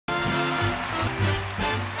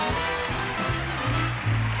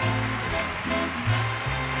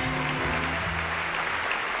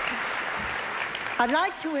I'd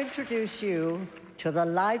like to introduce you to the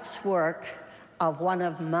life's work of one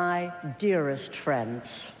of my dearest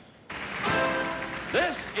friends.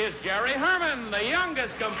 This is Jerry Herman, the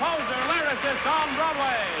youngest composer, lyricist on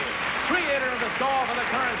Broadway, creator of the score for the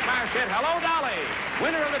current smash hit Hello Dolly,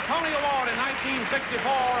 winner of the Tony Award in 1964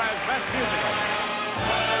 as Best Musical.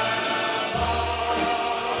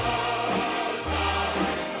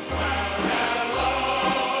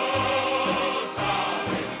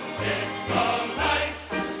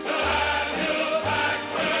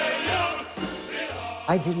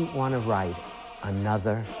 I didn't want to write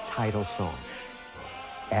another title song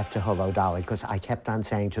after Hello Dolly because I kept on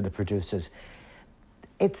saying to the producers,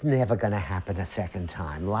 it's never going to happen a second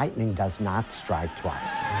time. Lightning does not strike twice.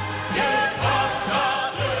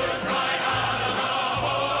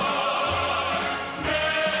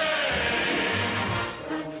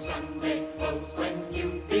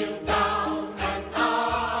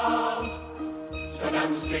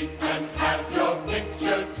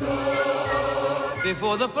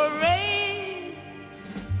 Before the parade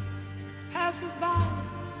passes by,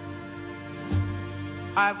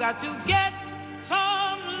 I've got to get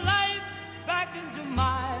some life back into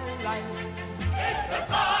my life. It's a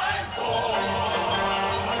time for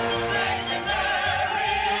making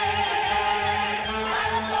merry, and a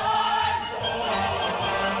time for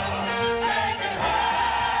making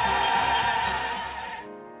happy.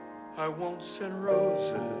 I won't send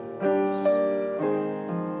roses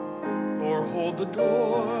or hold the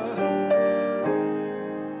door.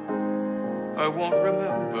 I won't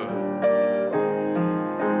remember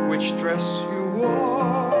which dress you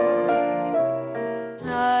wore.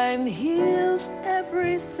 Time heals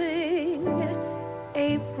everything,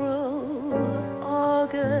 April,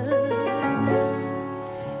 August.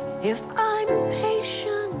 If I'm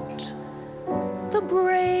patient, the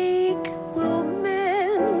break will mend.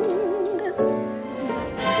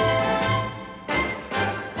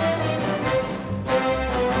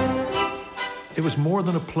 It was more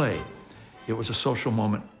than a play. It was a social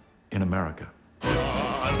moment in America.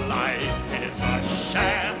 Your life is a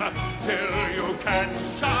sham till you can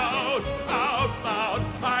shout out loud,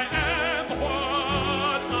 I am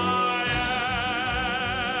what I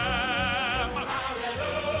am.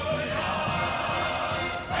 Hallelujah,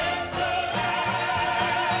 praise the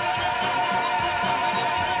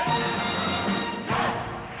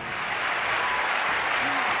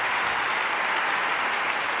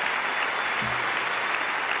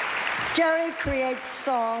Jerry creates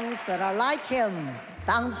songs that are like him,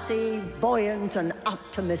 bouncy, buoyant, and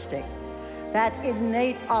optimistic. That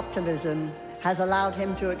innate optimism has allowed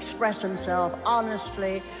him to express himself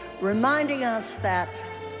honestly, reminding us that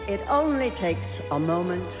it only takes a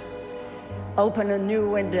moment. Open a new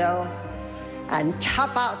window and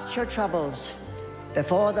tap out your troubles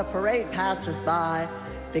before the parade passes by,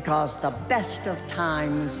 because the best of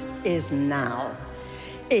times is now.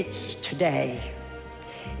 It's today.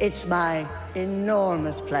 It's my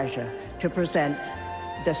enormous pleasure to present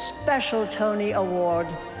the special Tony Award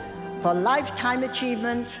for Lifetime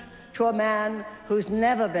Achievement to a man who's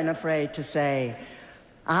never been afraid to say,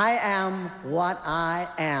 I am what I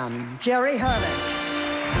am. Jerry Herman.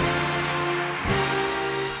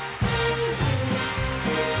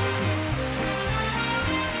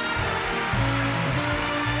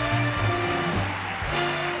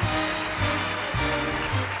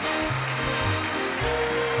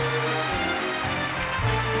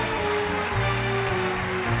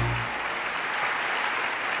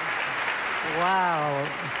 Wow.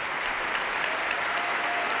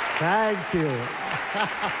 Thank you.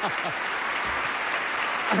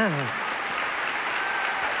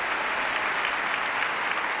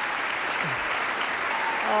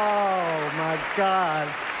 Oh, my God.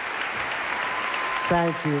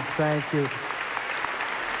 Thank you, thank you.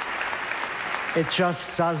 It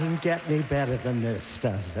just doesn't get any better than this,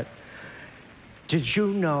 does it? Did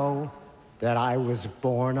you know that I was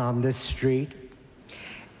born on this street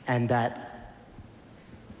and that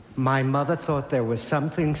my mother thought there was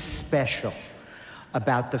something special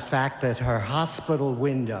about the fact that her hospital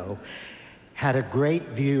window had a great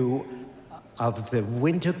view of the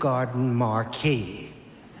Winter Garden marquee?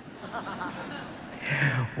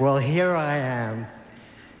 Well, here I am,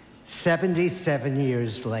 77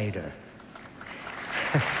 years later.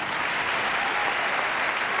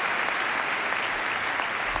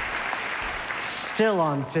 Still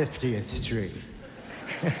on 50th Street.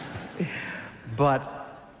 But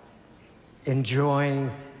enjoying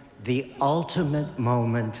the ultimate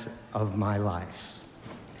moment of my life.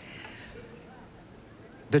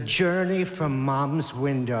 The journey from Mom's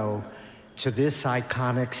window to this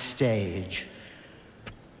iconic stage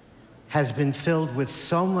has been filled with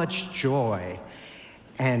so much joy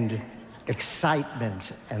and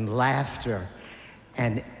excitement and laughter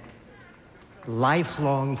and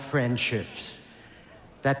lifelong friendships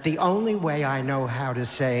that the only way I know how to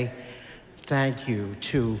say thank you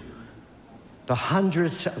to the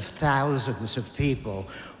hundreds of thousands of people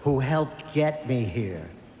who helped get me here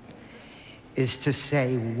is to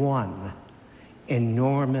say one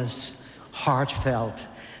enormous, heartfelt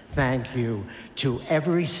thank you to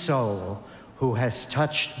every soul who has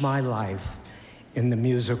touched my life in the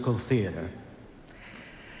musical theater.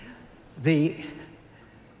 The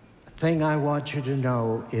thing I want you to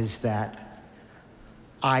know is that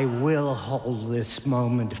I will hold this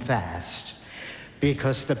moment fast,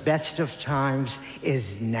 because the best of times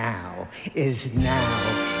is now, is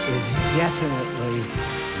definitely